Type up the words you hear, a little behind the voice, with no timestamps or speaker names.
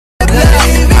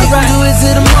it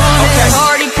till the morning. Okay.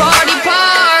 Party, party,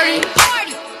 party.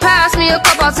 Pass me a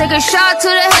cup, I'll take a shot to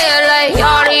the head like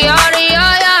yada, yada,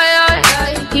 yada, yada.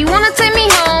 He wanna take me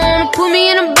home, put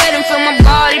me in a bed and feel my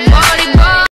body, body,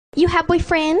 body. You have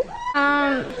boyfriend?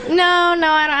 No,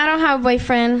 I don't have a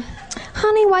boyfriend.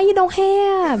 Honey, why you don't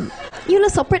have? You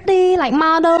look so pretty, like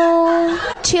model,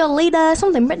 cheerleader,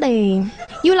 something pretty.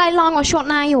 You like long or short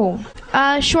nails?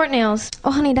 Short nails.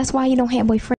 Oh, honey, that's why you don't have a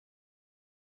boyfriend.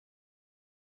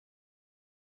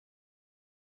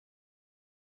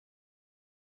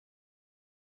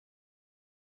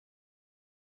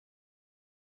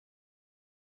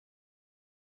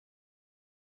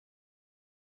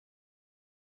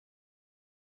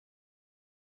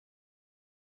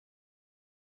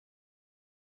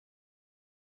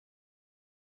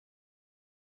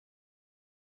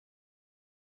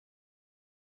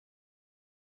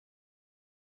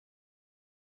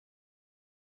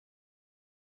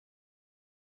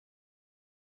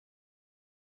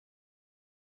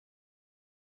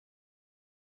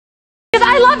 Because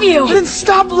I love you! Then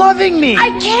stop loving me! I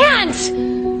can't!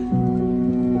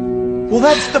 Well,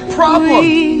 that's the problem.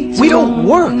 We don't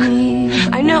work.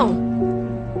 I know.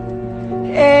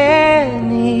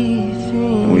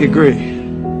 We agree.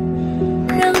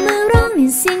 เรามาร้องใน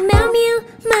เสียงแมวเมียว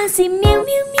มาสิเมียวเ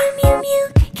มียวเมียวเมียวเมียว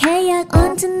แค่อยากอ้อ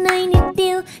นเธอหน่อยนิดเดี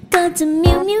ยวก็จะเ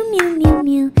มียวเมียวเมียวเมียวเ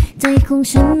มียวใจของ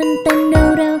ฉันมันเต้น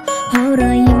เร็วๆเพราะร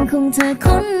อยยิ้มของเธอค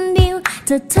นเดียว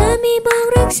ถ้าเธอไม่บอก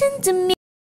รักฉันจะมี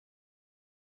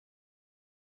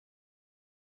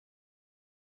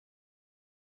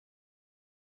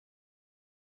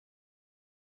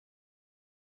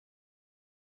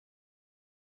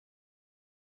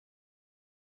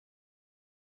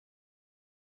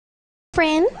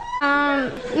Friend?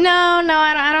 No,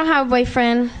 I don't have a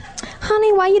boyfriend.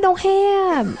 Honey, why you don't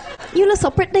have? You look so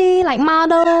pretty, like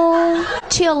model,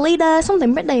 cheerleader,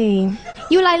 something pretty.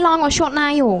 You like long or short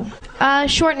nails?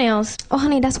 Short nails. Oh,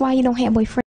 honey, that's why you don't have a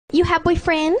boyfriend. You have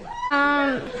boyfriend?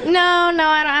 No,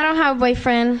 I don't have a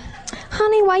boyfriend.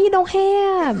 Honey, why you don't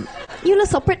have? You look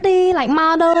so pretty, like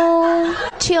model,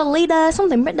 cheerleader,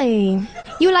 something pretty.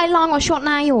 You like long or short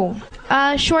nails?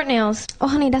 Short nails. Oh,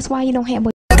 honey, that's why you don't have a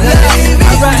boyfriend.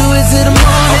 Do it till the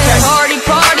morning. Okay. Party,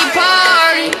 party,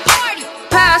 party.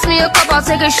 Pass me a cup, I'll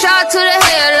take a shot to the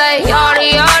head like yada,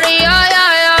 yada, yada,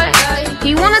 yada.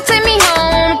 He wanna take me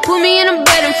home, put me in a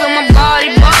bed and feel my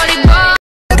body, body, body.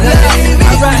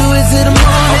 Do it till the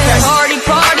morning. Okay. Party,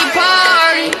 party,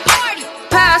 party.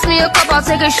 Pass me a cup, I'll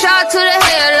take a shot to the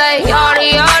head like yada,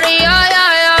 yada, yada,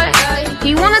 yada.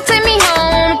 He wanna take me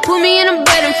home, put me in a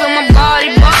bed and feel my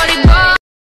body, body, body.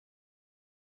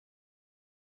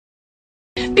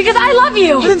 Because I love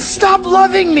you! Then stop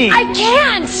loving me! I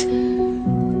can't!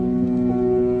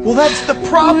 Well, that's the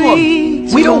problem.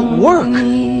 We don't work.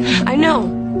 I know.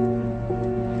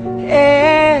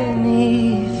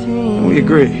 We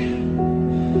agree.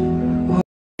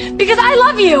 Because I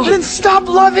love you! Then stop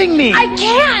loving me! I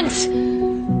can't!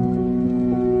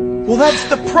 Well, that's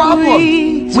the problem.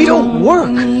 We don't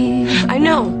work. I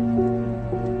know.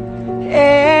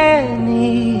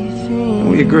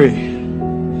 We agree.